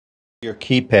Your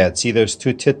keypad. See those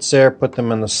two tits there? Put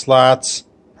them in the slots.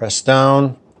 Press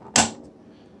down.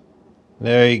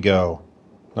 There you go.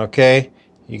 Okay?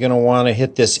 You're going to want to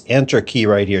hit this enter key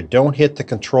right here. Don't hit the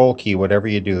control key, whatever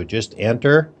you do. Just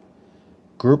enter.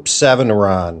 Group 7 we're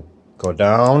on. Go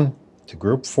down to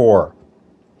group 4.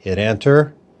 Hit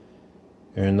enter.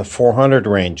 You're in the 400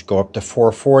 range. Go up to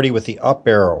 440 with the up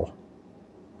arrow.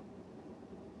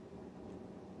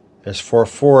 There's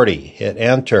 440. Hit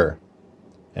enter.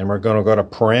 And we're going to go to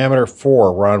parameter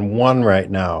 4. We're on 1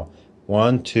 right now.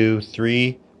 1, 2,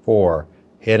 3, 4.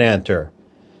 Hit enter.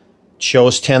 It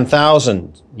shows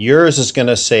 10,000. Yours is going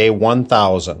to say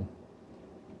 1,000.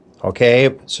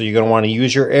 Okay, so you're going to want to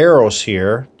use your arrows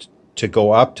here to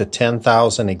go up to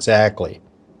 10,000 exactly.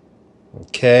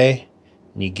 Okay,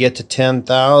 and you get to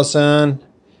 10,000.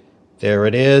 There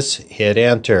it is. Hit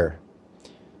enter.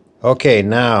 Okay,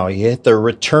 now you hit the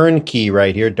return key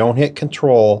right here. Don't hit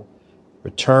control.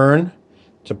 Return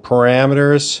to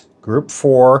parameters, group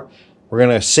 4. We're going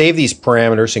to save these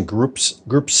parameters in groups.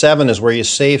 Group 7 is where you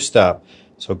save stuff.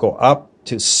 So go up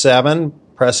to 7,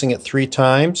 pressing it 3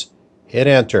 times, hit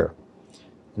enter.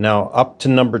 Now up to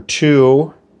number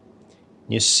 2,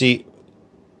 you see,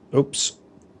 oops,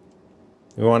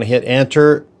 we want to hit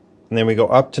enter, and then we go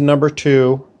up to number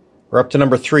 2, or up to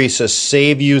number 3, says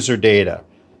save user data.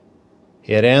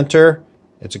 Hit enter,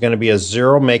 it's going to be a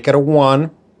 0, make it a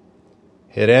 1.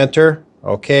 Hit enter.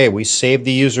 Okay, we saved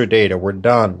the user data. We're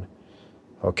done.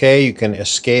 Okay, you can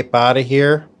escape out of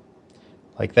here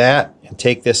like that and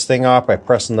take this thing off by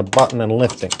pressing the button and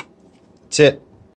lifting. That's it.